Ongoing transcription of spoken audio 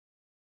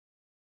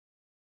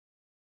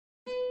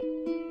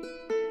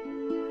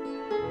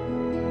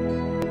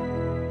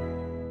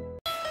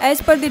As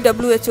per the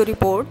WHO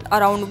report,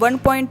 around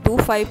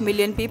 1.25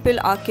 million people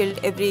are killed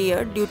every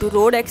year due to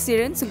road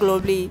accidents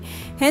globally.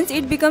 Hence,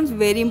 it becomes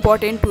very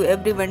important to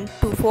everyone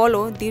to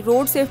follow the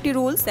road safety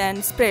rules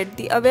and spread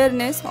the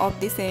awareness of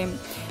the same.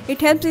 It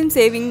helps in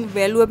saving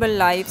valuable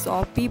lives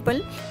of people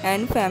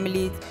and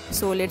families.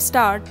 So let's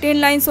start.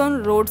 10 lines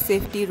on road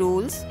safety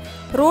rules.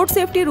 Road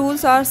safety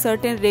rules are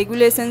certain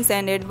regulations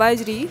and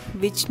advisory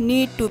which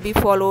need to be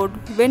followed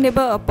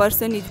whenever a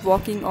person is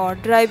walking or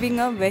driving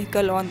a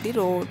vehicle on the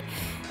road.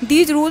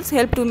 These rules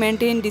help to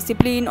maintain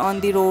discipline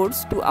on the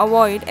roads to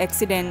avoid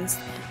accidents.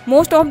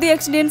 Most of the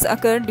accidents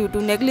occur due to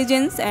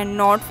negligence and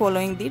not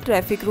following the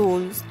traffic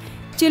rules.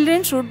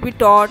 Children should be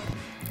taught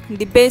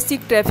the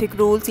basic traffic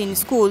rules in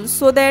schools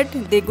so that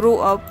they grow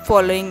up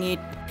following it.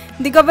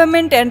 The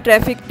government and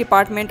traffic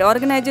department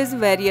organizes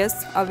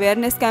various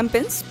awareness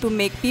campaigns to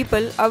make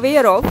people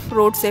aware of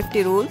road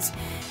safety rules.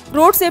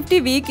 Road Safety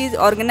Week is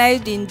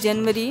organized in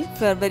January,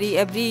 February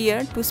every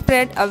year to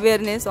spread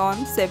awareness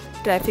on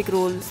traffic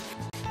rules.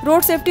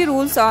 Road safety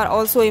rules are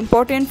also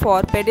important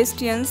for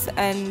pedestrians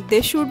and they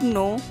should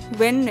know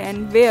when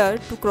and where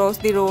to cross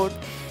the road.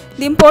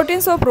 The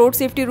importance of road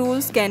safety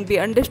rules can be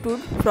understood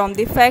from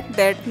the fact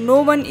that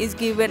no one is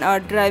given a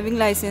driving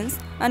license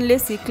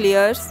unless he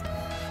clears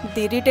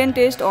the written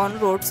test on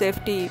road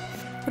safety.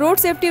 Road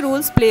safety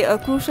rules play a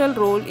crucial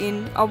role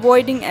in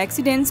avoiding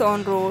accidents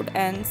on road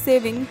and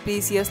saving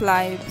precious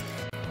lives.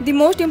 The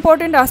most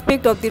important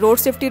aspect of the road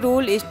safety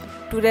rule is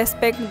to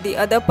respect the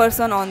other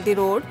person on the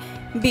road,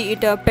 be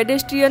it a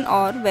pedestrian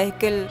or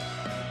vehicle.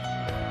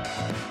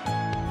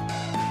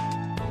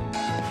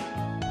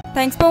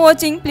 Thanks for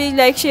watching. Please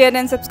like, share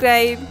and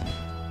subscribe.